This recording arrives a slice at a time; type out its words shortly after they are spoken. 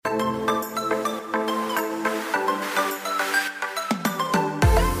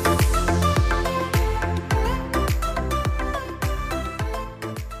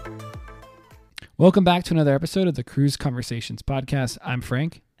Welcome back to another episode of the Cruise Conversations podcast. I'm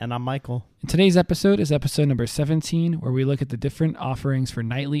Frank. And I'm Michael. And today's episode is episode number 17, where we look at the different offerings for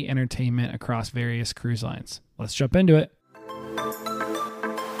nightly entertainment across various cruise lines. Let's jump into it.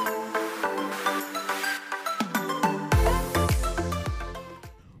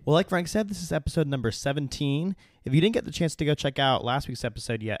 Well, like Frank said, this is episode number 17. If you didn't get the chance to go check out last week's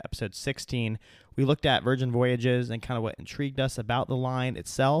episode yet, episode 16, we looked at Virgin Voyages and kind of what intrigued us about the line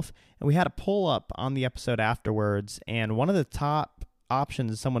itself. And we had a poll up on the episode afterwards. And one of the top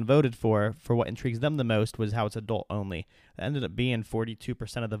options someone voted for what intrigues them the most was how it's adult only. It ended up being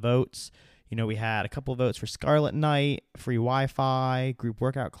 42% of the votes. You know, we had a couple of votes for Scarlet Night, free Wi-Fi, group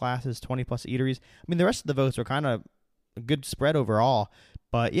workout classes, 20-plus eateries. I mean, the rest of the votes were kind of a good spread overall.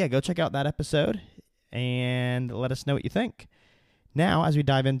 But yeah, go check out that episode and let us know what you think. Now, as we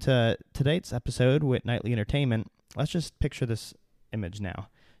dive into today's episode with nightly entertainment, let's just picture this image now.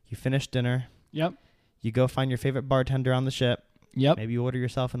 You finish dinner. Yep. You go find your favorite bartender on the ship. Yep. Maybe you order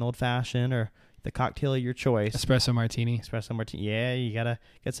yourself an old-fashioned or the cocktail of your choice. Espresso martini. Espresso martini. Yeah, you got to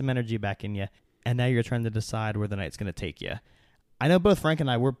get some energy back in you. And now you're trying to decide where the night's going to take you. I know both Frank and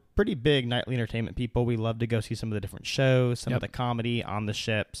I, we're pretty big nightly entertainment people. We love to go see some of the different shows, some of the comedy on the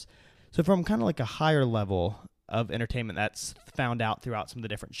ships. So from kind of like a higher level of entertainment that's found out throughout some of the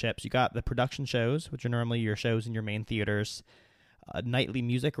different ships, you got the production shows, which are normally your shows in your main theaters, nightly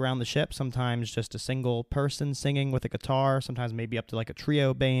music around the ship, sometimes just a single person singing with a guitar, sometimes maybe up to like a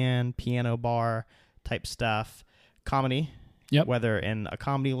trio band, piano bar type stuff, comedy, whether in a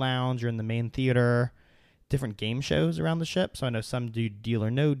comedy lounge or in the main theater, different game shows around the ship. So I know some do Deal or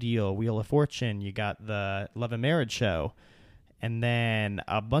No Deal, Wheel of Fortune. You got the Love and Marriage show. And then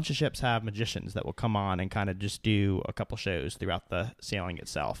a bunch of ships have magicians that will come on and kind of just do a couple shows throughout the sailing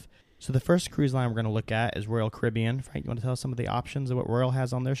itself. So the first cruise line we're going to look at is Royal Caribbean. Frank, you want to tell us some of the options of what Royal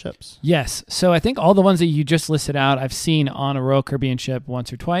has on their ships? Yes. So I think all the ones that you just listed out, I've seen on a Royal Caribbean ship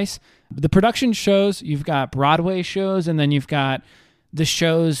once or twice. The production shows, you've got Broadway shows, and then you've got the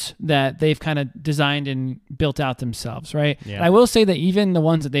shows that they've kind of designed and built out themselves, right? Yeah. And I will say that even the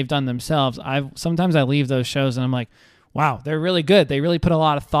ones that they've done themselves, sometimes I leave those shows and I'm like, wow, they're really good. They really put a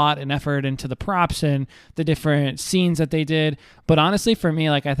lot of thought and effort into the props and the different scenes that they did. But honestly, for me,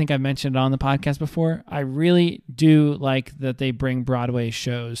 like I think I've mentioned on the podcast before, I really do like that they bring Broadway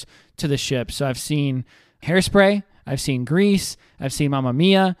shows to the ship. So I've seen Hairspray, I've seen Grease, I've seen Mamma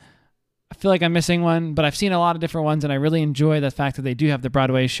Mia. I feel like I'm missing one, but I've seen a lot of different ones, and I really enjoy the fact that they do have the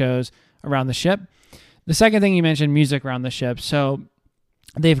Broadway shows around the ship. The second thing you mentioned, music around the ship. So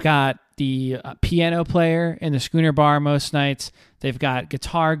they've got the piano player in the schooner bar most nights. They've got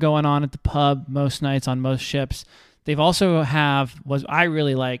guitar going on at the pub most nights on most ships. They've also have what I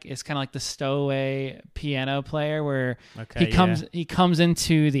really like is kind of like the stowaway piano player where he comes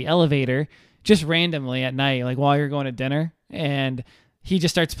into the elevator just randomly at night, like while you're going to dinner, and he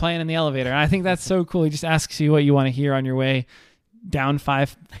just starts playing in the elevator. And I think that's so cool. He just asks you what you want to hear on your way down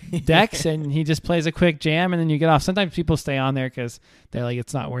 5 decks, and he just plays a quick jam, and then you get off. Sometimes people stay on there because they're like,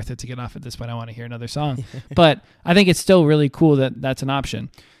 it's not worth it to get off at this point. I want to hear another song. But I think it's still really cool that that's an option.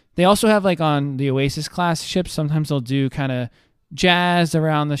 They also have, like on the Oasis class ships, sometimes they'll do kind of jazz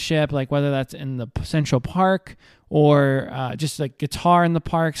around the ship, like whether that's in the Central Park or just like guitar in the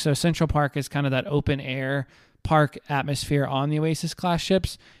park. So Central Park is kind of that open air park atmosphere on the Oasis class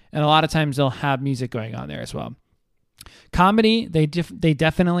ships, and a lot of times they'll have music going on there as well. Comedy, they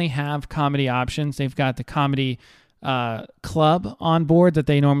definitely have comedy options. They've got the comedy club on board that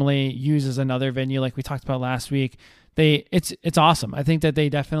they normally use as another venue, like we talked about last week. It's awesome. I think that they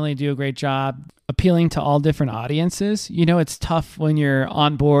definitely do a great job appealing to all different audiences. You know, it's tough when you're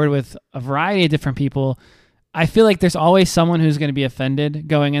on board with a variety of different people. I feel like there's always someone who's going to be offended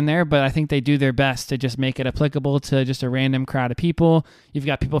going in there, but I think they do their best to just make it applicable to just a random crowd of people. You've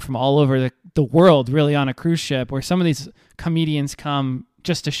got people from all over the world really on a cruise ship, where some of these comedians come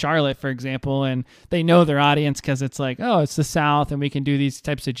just to Charlotte, for example, and they know their audience because it's like, oh, it's the South and we can do these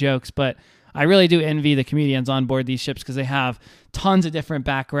types of jokes. But I really do envy the comedians on board these ships because they have tons of different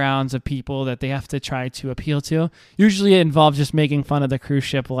backgrounds of people that they have to try to appeal to. Usually it involves just making fun of the cruise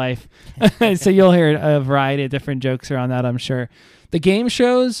ship life. So you'll hear a variety of different jokes around that, I'm sure. The game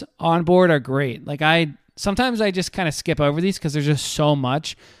shows on board are great. Like sometimes I just kind of skip over these because there's just so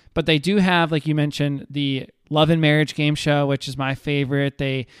much. But they do have, like you mentioned, the Love and Marriage game show, which is my favorite.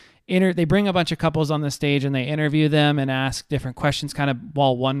 They bring a bunch of couples on the stage and they interview them and ask different questions kind of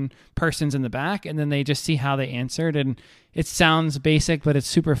while one person's in the back, and then they just see how they answered. And it sounds basic, but it's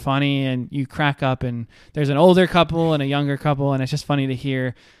super funny and you crack up, and there's an older couple and a younger couple, and it's just funny to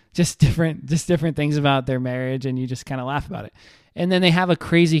hear just different things about their marriage, and you just kind of laugh about it. And then they have a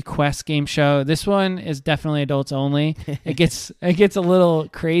Crazy Quest game show. This one is definitely adults only. It gets a little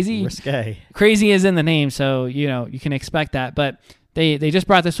crazy. Risque. Crazy is in the name, so you can expect that. But they just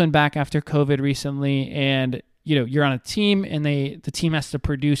brought this one back after COVID recently, and you're on a team, and the team has to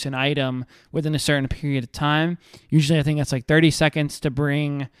produce an item within a certain period of time. Usually, I think that's like 30 seconds to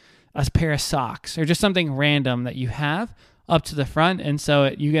bring a pair of socks or just something random that you have up to the front. And so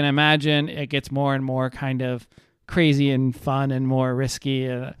you can imagine it gets more and more kind of crazy and fun and more risky.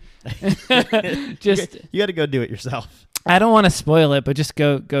 Just you got to go do it yourself. I don't want to spoil it, but just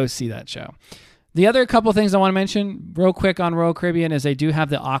go see that show. The other couple things I want to mention real quick on Royal Caribbean is they do have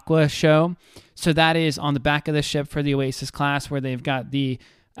the Aqua show. So that is on the back of the ship for the Oasis class, where they've got the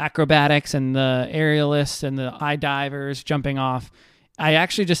acrobatics and the aerialists and the high divers jumping off. I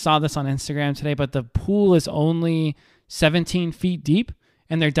actually just saw this on Instagram today, but the pool is only 17 feet deep.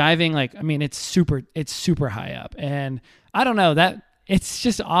 And they're diving it's super high up. And I don't know, that it's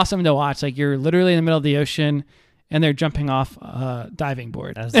just awesome to watch. Like, you're literally in the middle of the ocean and they're jumping off a diving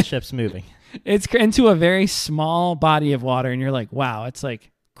board. As the ship's moving. It's into a very small body of water, and you're like, wow, it's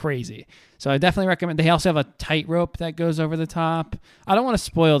like crazy. So I definitely recommend. They also have a tightrope that goes over the top. I don't want to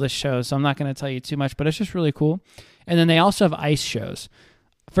spoil this show, so I'm not going to tell you too much, but it's just really cool. And then they also have ice shows.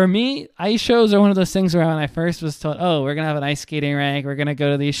 For me, ice shows are one of those things where when I first was told, oh, we're going to have an ice skating rink, we're going to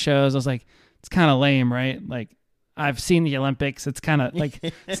go to these shows, I was like, it's kind of lame, right? Like, I've seen the Olympics. It's kind of like,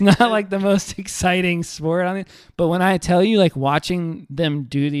 it's not like the most exciting sport on it. But when I tell you, like, watching them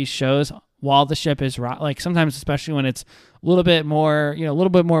do these shows while the ship is like, sometimes, especially when it's a little bit more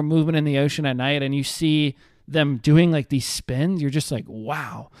movement in the ocean at night, and you see them doing like these spins, you're just like,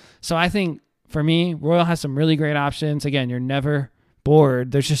 wow. So I think for me, Royal has some really great options. Again, you're never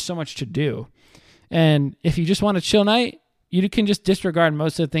bored. There's just so much to do. And if you just want a chill night, you can just disregard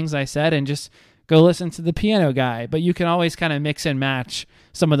most of the things I said and just go listen to the piano guy. But you can always kind of mix and match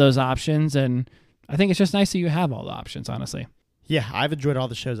some of those options. And I think it's just nice that you have all the options, honestly. Yeah, I've enjoyed all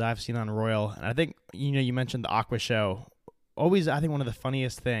the shows I've seen on Royal. And I think, you mentioned the Aqua show. Always, I think one of the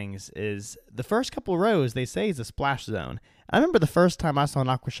funniest things is the first couple rows, they say, is a splash zone. I remember the first time I saw an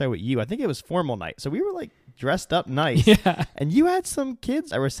Aqua show with you, I think it was formal night. So we were like dressed up nice. Yeah. And you had some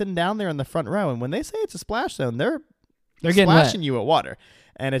kids that were sitting down there in the front row. And when they say it's a splash zone, they're getting splashing wet. You at water.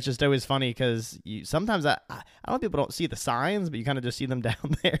 And it's just always funny because sometimes I don't know if people don't see the signs, but you kind of just see them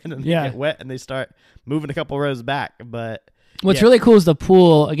down there and then they get wet and they start moving a couple rows back. But what's really cool is the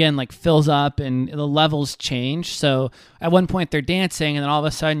pool, again, like fills up and the levels change. So at one point they're dancing and then all of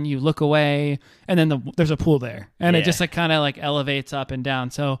a sudden you look away and then there's a pool there. And it just like kind of like elevates up and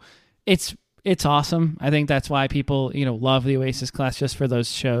down. So it's awesome. I think that's why people, love the Oasis class, just for those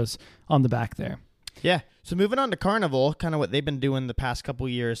shows on the back there. Yeah. So moving on to Carnival, kind of what they've been doing the past couple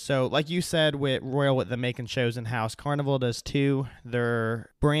years. So like you said with Royal, with them making shows in-house, Carnival does too. Their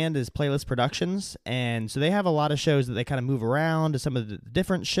brand is Playlist Productions. And so they have a lot of shows that they kind of move around to some of the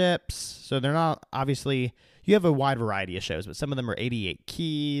different ships. So they're not, obviously, you have a wide variety of shows, but some of them are 88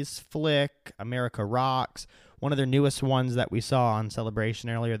 Keys, Flick, America Rocks. One of their newest ones that we saw on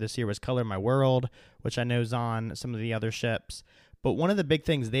Celebration earlier this year was Color My World, which I know is on some of the other ships. But one of the big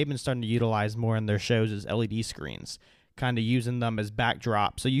things they've been starting to utilize more in their shows is LED screens, kind of using them as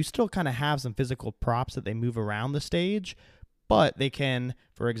backdrop. So you still kind of have some physical props that they move around the stage, but they can,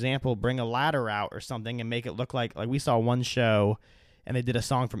 for example, bring a ladder out or something and make it look like we saw one show and they did a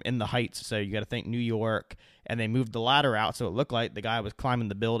song from In the Heights. So you got to think New York, and they moved the ladder out so it looked like the guy was climbing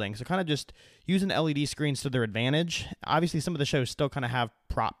the building. So kind of just using LED screens to their advantage. Obviously, some of the shows still kind of have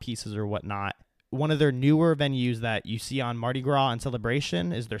prop pieces or whatnot. One of their newer venues that you see on Mardi Gras and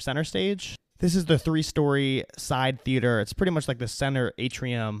Celebration is their center stage. This is the 3-story side theater. It's pretty much like the center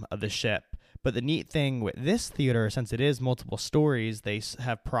atrium of the ship. But the neat thing with this theater, since it is multiple stories, they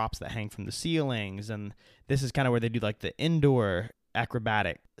have props that hang from the ceilings. And this is kind of where they do like the indoor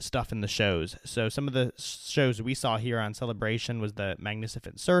acrobatic stuff in the shows. So some of the shows we saw here on Celebration was the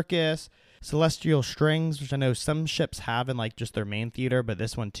Magnificent Circus, Celestial Strings, which I know some ships have in like just their main theater, but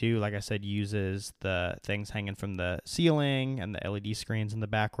this one too, like I said, uses the things hanging from the ceiling and the LED screens in the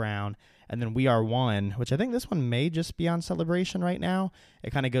background. And then We Are One, which I think this one may just be on Celebration right now.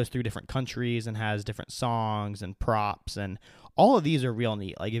 It kind of goes through different countries and has different songs and props, and all of these are real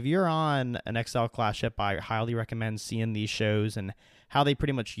neat. Like if you're on an XL class ship, I highly recommend seeing these shows and how they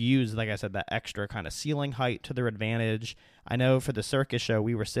pretty much use, like I said, that extra kind of ceiling height to their advantage. I know for the circus show,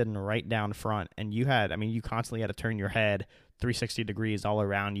 we were sitting right down front, and you constantly had to turn your head 360 degrees all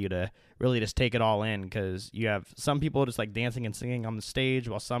around you to really just take it all in, because you have some people just like dancing and singing on the stage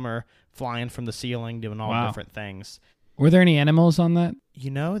while some are flying from the ceiling doing all different things. Were there any animals on that?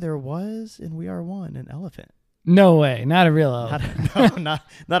 There was in We Are One an elephant. No way. Not a real elephant.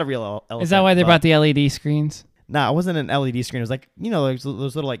 Not a real elephant. Is that why they brought the LED screens? No, it wasn't an LED screen. It was like, those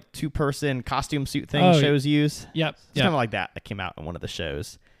little like 2-person costume suit things shows use. Yep. It's kind of like that came out in one of the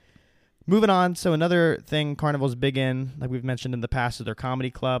shows. Moving on, so another thing Carnival's big in, like we've mentioned in the past, is their comedy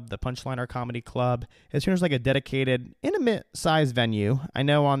club, the Punchliner Comedy Club. It's pretty much like a dedicated, intimate-sized venue. I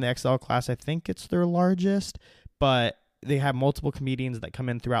know on the XL class, I think it's their largest, but they have multiple comedians that come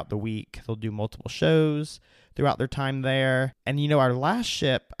in throughout the week. They'll do multiple shows throughout their time there. And, our last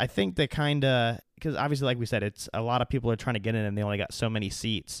ship, I think they kind of, because obviously, like we said, it's a lot of people are trying to get in and they only got so many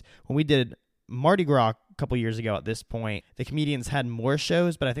seats. When we did Mardi Gras a couple years ago at this point, the comedians had more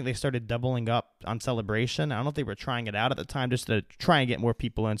shows, but I think they started doubling up on Celebration. I don't know if they were trying it out at the time just to try and get more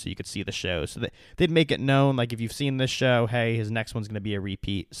people in so you could see the show. So they'd make it known, like if you've seen this show, hey, his next one's going to be a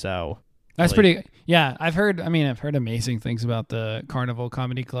repeat. So that's pretty, yeah. I've heard amazing things about the Carnival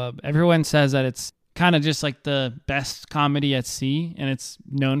Comedy Club. Everyone says that it's kind of just like the best comedy at sea, and it's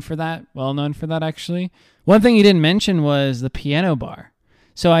known for that, well known for that actually. One thing you didn't mention was the piano bar.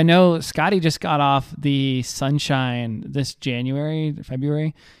 So I know Scotty just got off the Sunshine this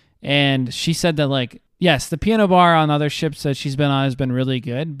February, and she said that, like, yes, the piano bar on other ships that she's been on has been really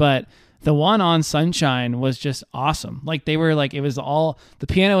good, but the one on Sunshine was just awesome. Like, they were like, the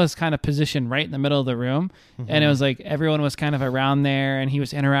piano was kind of positioned right in the middle of the room, and it was like everyone was kind of around there, and he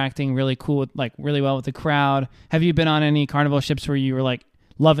was interacting really cool really well with the crowd. Have you been on any Carnival ships where you were like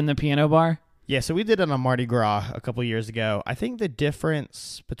loving the piano bar? Yeah, so we did it on Mardi Gras a couple years ago. I think the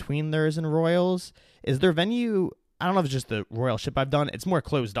difference between theirs and Royals is their venue, I don't know if it's just the Royal ship I've done, it's more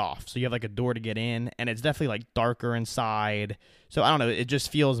closed off. So you have like a door to get in, and it's definitely like darker inside. So I don't know, it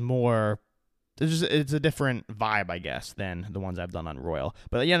just feels more, it's a different vibe, I guess, than the ones I've done on Royal.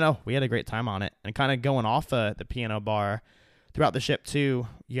 But we had a great time on it. And kind of going off the piano bar throughout the ship too,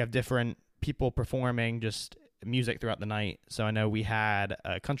 you have different people performing just music throughout the night. So I know we had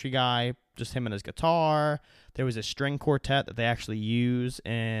a country guy, just him and his guitar. There was a string quartet that they actually use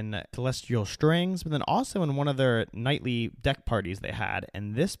in Celestial Strings, but then also in one of their nightly deck parties they had.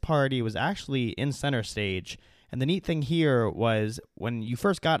 And this party was actually in center stage. And the neat thing here was when you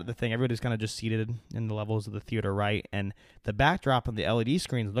first got at the thing, everybody's kind of just seated in the levels of the theater, right? And the backdrop of the LED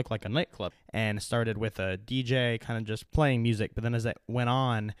screens looked like a nightclub, and started with a DJ kind of just playing music. But then as it went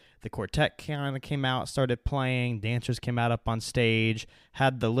on, the quartet kind of came out, started playing, dancers came out up on stage,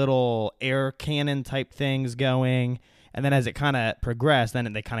 had the little air cannon type things going. And then as it kind of progressed,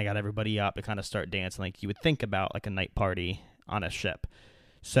 then they kind of got everybody up to kind of start dancing like you would think about like a night party on a ship.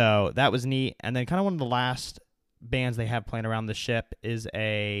 So that was neat. And then kind of one of the last bands they have playing around the ship is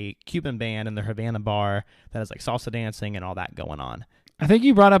a Cuban band in the Havana bar that has like salsa dancing and all that going on. I think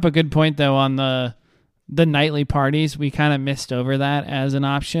you brought up a good point though on the nightly parties. We kind of missed over that as an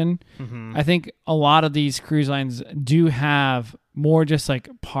option. I think a lot of these cruise lines do have more just like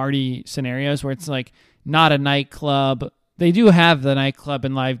party scenarios where it's like not a nightclub. They do have the nightclub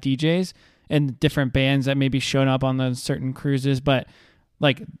and live DJs and different bands that may be showing up on those certain cruises, but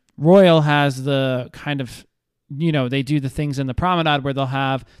like Royal has the kind of, they do the things in the promenade where they'll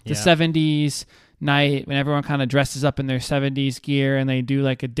have the 70s night when everyone kind of dresses up in their 70s gear and they do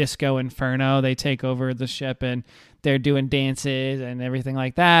like a disco inferno. They take over the ship and they're doing dances and everything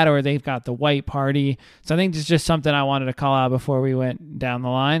like that, or they've got the white party. So I think it's just something I wanted to call out before we went down the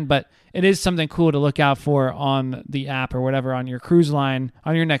line, but it is something cool to look out for on the app or whatever on your cruise line,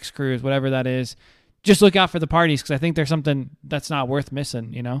 on your next cruise, whatever that is. Just look out for the parties because I think there's something that's not worth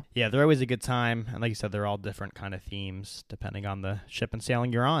missing, Yeah, they're always a good time. And like you said, they're all different kind of themes depending on the ship and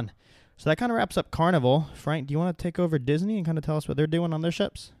sailing you're on. So that kind of wraps up Carnival. Frank, do you want to take over Disney and kind of tell us what they're doing on their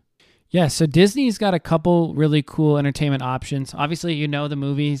ships? Yeah, so Disney's got a couple really cool entertainment options. Obviously, the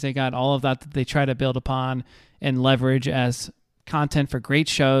movies. They got all of that they try to build upon and leverage as content for great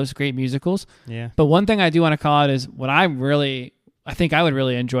shows, great musicals. Yeah. But one thing I do want to call out is what I think I would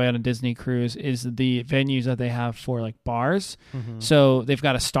really enjoy on a Disney cruise is the venues that they have for like bars. Mm-hmm. So they've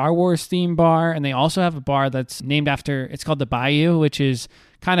got a Star Wars themed bar, and they also have a bar that's named after, it's called the Bayou, which is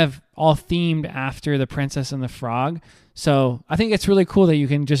kind of all themed after the Princess and the Frog. So I think it's really cool that you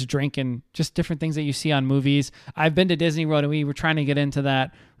can just drink and just different things that you see on movies. I've been to Disney World and we were trying to get into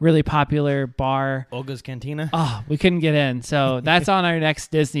that really popular bar. Olga's Cantina? Oh, we couldn't get in. So that's on our next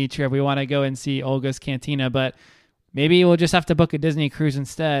Disney trip. We want to go and see Olga's Cantina, but maybe we'll just have to book a Disney cruise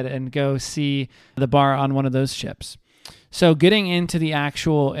instead and go see the bar on one of those ships. So getting into the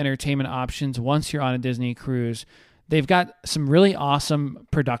actual entertainment options once you're on a Disney cruise, they've got some really awesome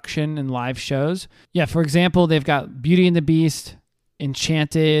production and live shows. Yeah, for example, they've got Beauty and the Beast,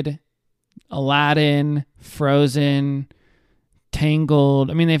 Enchanted, Aladdin, Frozen,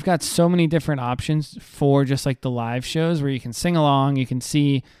 Tangled. I mean, they've got so many different options for just like the live shows where you can sing along, you can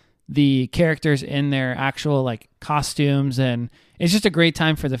see the characters in their actual like costumes, and it's just a great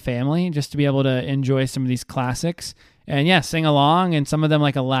time for the family just to be able to enjoy some of these classics and sing along. And some of them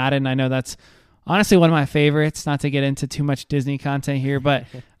like Aladdin, I know that's honestly one of my favorites, not to get into too much Disney content here, but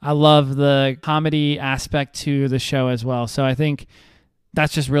I love the comedy aspect to the show as well. So I think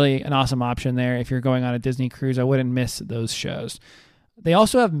that's just really an awesome option there. If you're going on a Disney cruise, I wouldn't miss those shows. They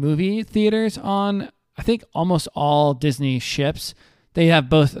also have movie theaters on, I think, almost all Disney ships. They have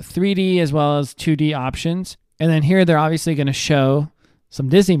both 3D as well as 2D options. And then here they're obviously going to show some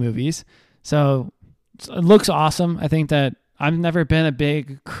Disney movies. So it looks awesome. I think that I've never been a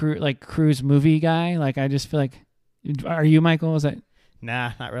big cruise movie guy. Like, I just feel like, are you, Michael? Is that?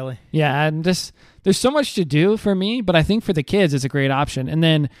 Nah, not really. Yeah, and just there's so much to do for me, but I think for the kids it's a great option. And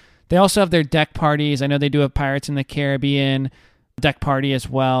then they also have their deck parties. I know they do a Pirates in the Caribbean deck party as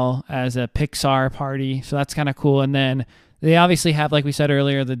well as a Pixar party, so that's kind of cool. And then they obviously have, like we said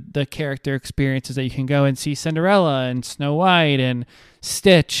earlier, the character experiences that you can go and see Cinderella and Snow White and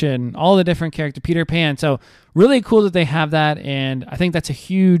Stitch and all the different characters, Peter Pan. So really cool that they have that, and I think that's a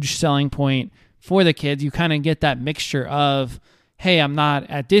huge selling point for the kids. You kind of get that mixture of, hey, I'm not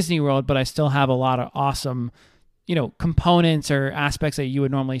at Disney World, but I still have a lot of awesome, components or aspects that you would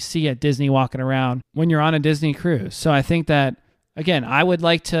normally see at Disney walking around when you're on a Disney cruise. So I think that, again, I would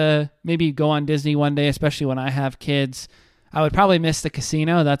like to maybe go on Disney one day, especially when I have kids. I would probably miss the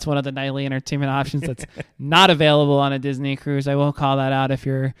casino. That's one of the nightly entertainment options that's not available on a Disney cruise. I will call that out. If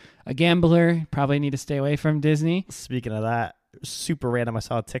you're a gambler, you probably need to stay away from Disney. Speaking of that, super random. I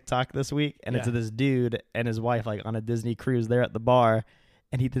saw a TikTok this week, and it's this dude and his wife like on a Disney cruise. They're at the bar,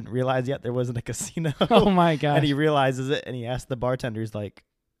 and he didn't realize yet there wasn't a casino. Oh my gosh! And he realizes it, and he asked the bartender. He's like,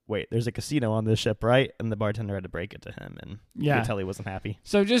 "Wait, there's a casino on this ship, right?" And the bartender had to break it to him, and you could tell he wasn't happy.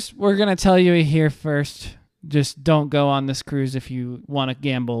 So we're gonna tell you here first. Just don't go on this cruise if you want to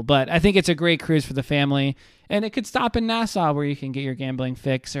gamble. But I think it's a great cruise for the family. And it could stop in Nassau where you can get your gambling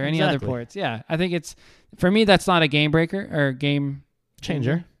fix or any other ports. Yeah, I think for me, that's not a game breaker or game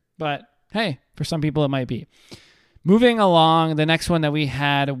changer. But hey, for some people it might be. Moving along, the next one that we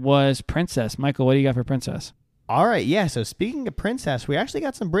had was Princess. Michael, what do you got for Princess? All right, yeah. So speaking of Princess, we actually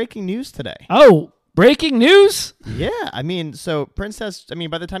got some breaking news today. Oh, breaking news? Yeah, so Princess,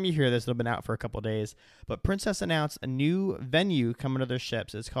 by the time you hear this, it'll have been out for a couple of days. But Princess announced a new venue coming to their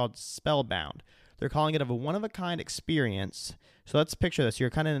ships. It's called Spellbound. They're calling it a one-of-a-kind experience. So let's picture this. You're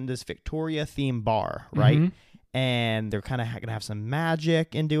kind of in this Victoria-themed bar, right? Mm-hmm. And they're kind of going to have some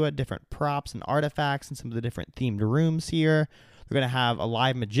magic into it, different props and artifacts and some of the different themed rooms here. They're going to have a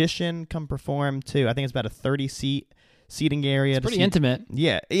live magician come perform, too. I think it's about a 30-seat seating area. It's pretty intimate.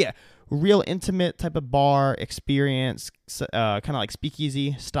 Yeah. Real intimate type of bar experience, kind of like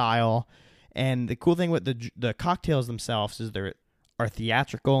speakeasy style. And the cool thing with the cocktails themselves is they are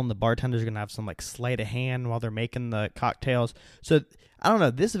theatrical, and the bartenders are going to have some like sleight of hand while they're making the cocktails. So I don't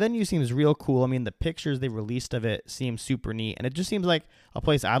know. This venue seems real cool. The pictures they released of it seem super neat, and it just seems like a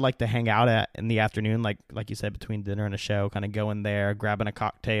place I'd like to hang out at in the afternoon, like you said, between dinner and a show, kind of going there, grabbing a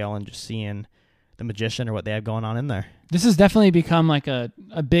cocktail, and just seeing the magician or what they have going on in there. This has definitely become like a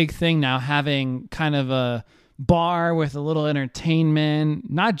big thing now, having kind of a bar with a little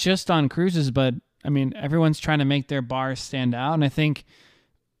entertainment, not just on cruises, but everyone's trying to make their bars stand out. And I think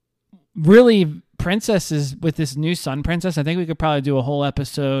really Princess is with this new Sun Princess. I think we could probably do a whole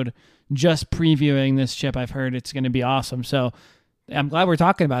episode just previewing this ship. I've heard it's going to be awesome. So I'm glad we're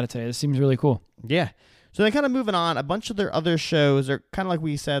talking about it today. This seems really cool. Yeah. So then kind of moving on, a bunch of their other shows are kind of like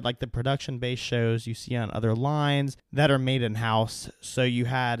we said, like the production-based shows you see on other lines that are made in-house. So you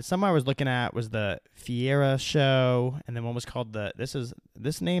had, some I was looking at was the Fiera show, and then one was called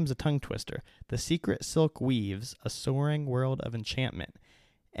this name's a tongue twister, The Secret Silk Weaves, A Soaring World of Enchantment.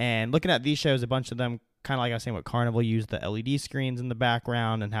 And looking at these shows, a bunch of them, kind of like I was saying with Carnival, use the LED screens in the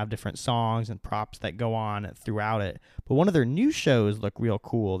background and have different songs and props that go on throughout it. But one of their new shows look real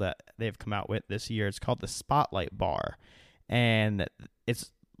cool that they've come out with this year. It's called the Spotlight Bar. And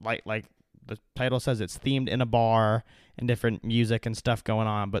it's like the title says, it's themed in a bar and different music and stuff going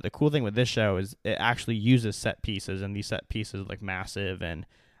on. But the cool thing with this show is it actually uses set pieces, and these set pieces look massive. And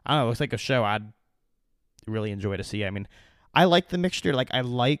I don't know, it looks like a show I'd really enjoy to see. I like the mixture. I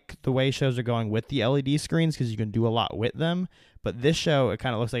like the way shows are going with the LED screens because you can do a lot with them. But this show, it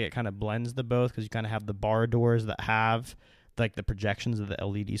kind of looks like it kind of blends the both because you kind of have the bar doors that have like the projections of the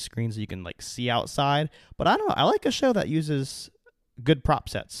LED screens so you can see outside. But I don't know. I like a show that uses good prop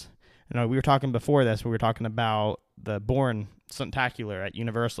sets. We were talking before this. We were talking about the Bourne Suntacular at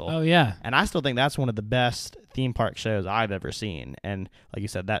Universal. Oh, yeah. And I still think that's one of the best theme park shows I've ever seen. And like you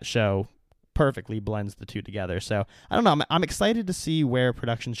said, that show perfectly blends the two together. So I don't know. I'm excited to see where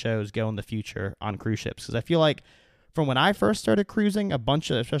production shows go in the future on cruise ships, because I feel like from when I first started cruising,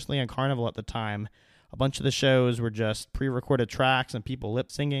 especially on Carnival at the time, a bunch of the shows were just pre-recorded tracks and people lip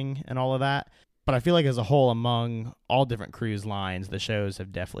singing and all of that. But I feel like as a whole, among all different cruise lines, the shows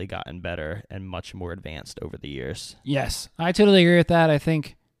have definitely gotten better and much more advanced over the years. Yes, I totally agree with that. I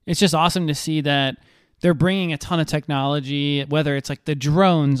think it's just awesome to see that they're bringing a ton of technology, whether it's like the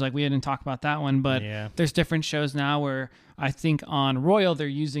drones, like we didn't talk about that one, but there's different shows now where I think on Royal, they're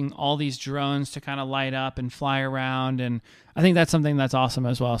using all these drones to kind of light up and fly around. And I think that's something that's awesome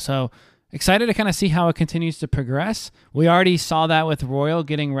as well. So excited to kind of see how it continues to progress. We already saw that with Royal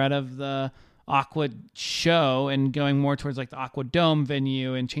getting rid of the Aqua show and going more towards like the Aqua Dome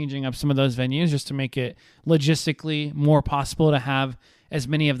venue and changing up some of those venues just to make it logistically more possible to have as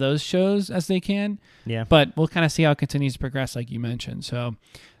many of those shows as they can. Yeah. But we'll kind of see how it continues to progress, like you mentioned. So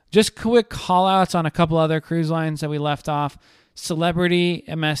just quick call outs on a couple other cruise lines that we left off. Celebrity,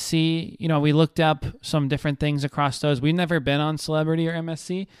 MSC, we looked up some different things across those. We've never been on Celebrity or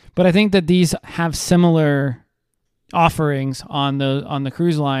MSC, but I think that these have similar offerings on the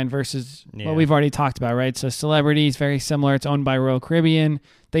cruise line versus what we've already talked about, right? So Celebrity is very similar. It's owned by Royal Caribbean.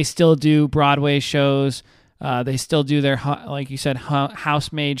 They still do Broadway shows. They still do their, like you said,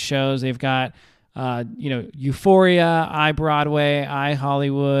 house-made shows. They've got, Euphoria, iBroadway,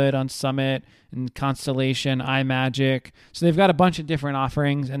 iHollywood on Summit, and Constellation, iMagic. So they've got a bunch of different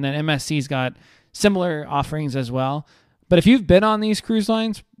offerings, and then MSC's got similar offerings as well. But if you've been on these cruise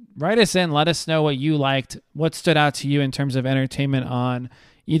lines, write us in. Let us know what you liked, what stood out to you in terms of entertainment on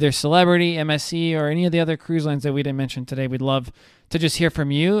either Celebrity, MSC, or any of the other cruise lines that we didn't mention today. We'd love to just hear from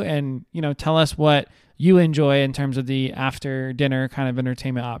you and, tell us what you enjoy in terms of the after dinner kind of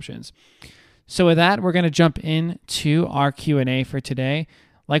entertainment options. So with that, we're going to jump into our Q&A for today.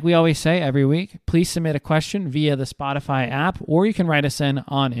 Like we always say every week, please submit a question via the Spotify app, or you can write us in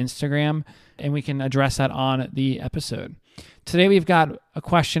on Instagram and we can address that on the episode. Today, we've got a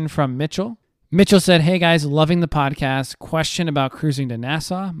question from Mitchell. Mitchell said, "Hey guys, loving the podcast. Question about cruising to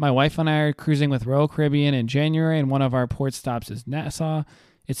Nassau. My wife and I are cruising with Royal Caribbean in January, and one of our port stops is Nassau.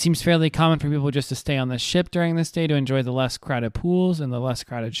 It seems fairly common for people just to stay on the ship during this day to enjoy the less crowded pools and the less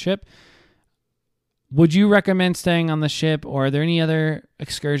crowded ship. Would you recommend staying on the ship, or are there any other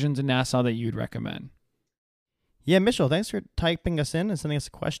excursions in Nassau that you'd recommend?" Yeah, Mitchell, thanks for typing us in and sending us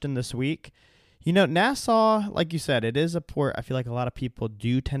a question this week. Nassau, like you said, it is a port. I feel like a lot of people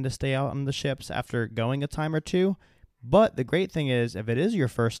do tend to stay out on the ships after going a time or two. But the great thing is, if it is your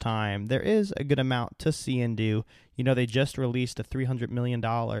first time, there is a good amount to see and do. They just released a $300 million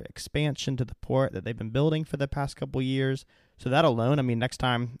expansion to the port that they've been building for the past couple years. So that alone, next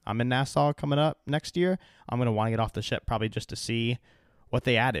time I'm in Nassau coming up next year, I'm going to want to get off the ship probably just to see what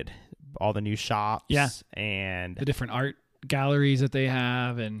they added. All the new shops and the different art galleries that they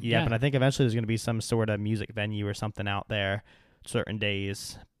have. But I think eventually there's going to be some sort of music venue or something out there certain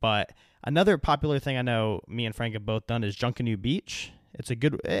days. But another popular thing I know me and Frank have both done is Junkanoo Beach. It's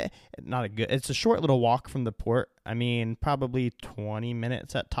it's a short little walk from the port. Probably 20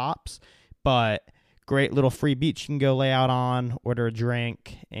 minutes at tops, but great little free beach you can go lay out on, order a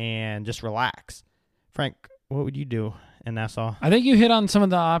drink, and just relax. Frank, what would you do in Nassau? I think you hit on some of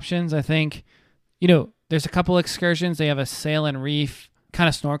the options. I think, there's a couple excursions. They have a sail and reef kind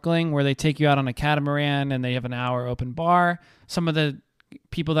of snorkeling where they take you out on a catamaran and they have an hour open bar. Some of the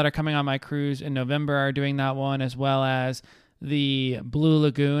people that are coming on my cruise in November are doing that one, as well as the Blue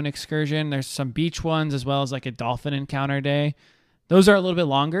Lagoon excursion. There's some beach ones as well as like a dolphin encounter day. Those are a little bit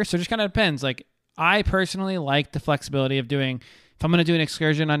longer, so it just kind of depends. Like, I personally like the flexibility of doing, if I'm going to do an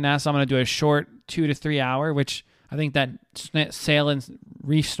excursion on Nassau, I'm going to do a short 2 to 3 hour, which I think that sail and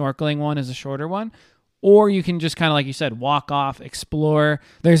reef snorkeling one is a shorter one. Or you can just kind of, like you said, walk off, explore.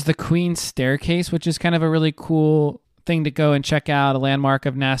 There's the Queen's Staircase, which is kind of a really cool thing to go and check out, a landmark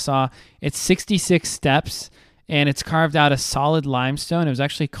of Nassau. It's 66 steps, and it's carved out of solid limestone. It was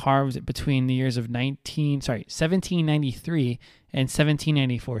actually carved between the years of 1793 and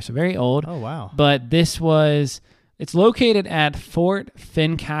 1794, so very old. Oh, wow. But it's located at Fort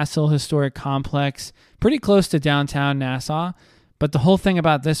Fincastle Historic Complex, pretty close to downtown Nassau. But the whole thing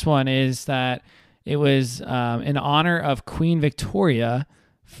about this one is that it was in honor of Queen Victoria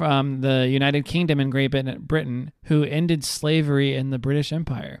from the United Kingdom and Great Britain, who ended slavery in the British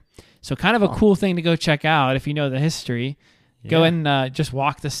Empire. So kind of a cool thing to go check out if you know the history. Yeah. Go and just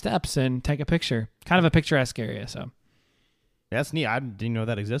walk the steps and take a picture. Kind of a picturesque area. So That's neat. I didn't know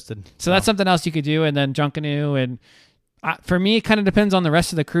that existed. So that's something else you could do. And then Junkanoo. And for me, it kind of depends on the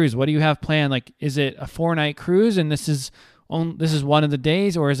rest of the cruise. What do you have planned? Like, is it a 4-night cruise and this is one of the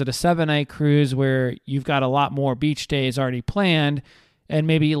days, or is it a 7-night cruise where you've got a lot more beach days already planned and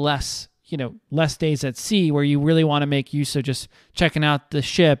maybe less days at sea, where you really want to make use of just checking out the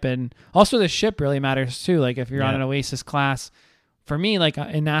ship? And also the ship really matters too. Like if you're on an Oasis class, for me, like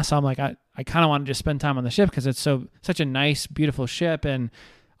in Nassau, I'm like, I kind of want to just spend time on the ship because it's such a nice, beautiful ship. And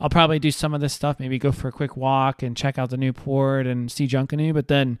I'll probably do some of this stuff, maybe go for a quick walk and check out the new port and see Junkanoo, but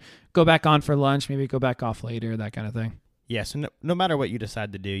then go back on for lunch, maybe go back off later, that kind of thing. Yeah, so no matter what you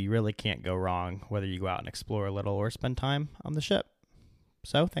decide to do, you really can't go wrong, whether you go out and explore a little or spend time on the ship.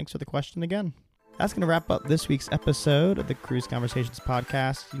 So thanks for the question again. That's going to wrap up this week's episode of the Cruise Conversations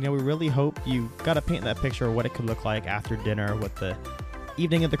podcast. We really hope you got to paint that picture of what it could look like after dinner, what the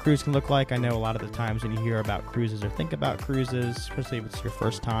evening of the cruise can look like. I know a lot of the times when you hear about cruises or think about cruises, especially if it's your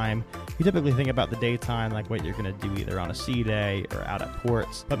first time, you typically think about the daytime, like what you're going to do either on a sea day or out at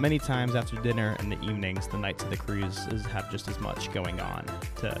ports. But many times after dinner and the evenings, the nights of the cruises have just as much going on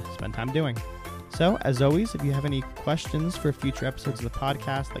to spend time doing. So, as always, if you have any questions for future episodes of the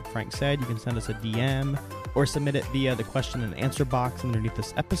podcast, like Frank said, you can send us a DM or submit it via the question and answer box underneath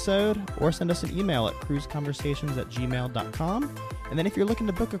this episode, or send us an email at cruiseconversations@gmail.com. And then if you're looking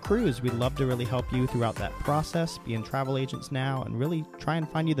to book a cruise, we'd love to really help you throughout that process, being travel agents now, and really try and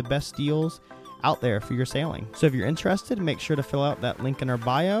find you the best deals out there for your sailing. So if you're interested, make sure to fill out that link in our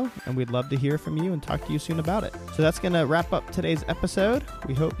bio, and we'd love to hear from you and talk to you soon about it. So that's going to wrap up today's episode.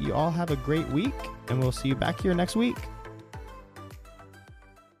 We hope you all have a great week, and we'll see you back here next week.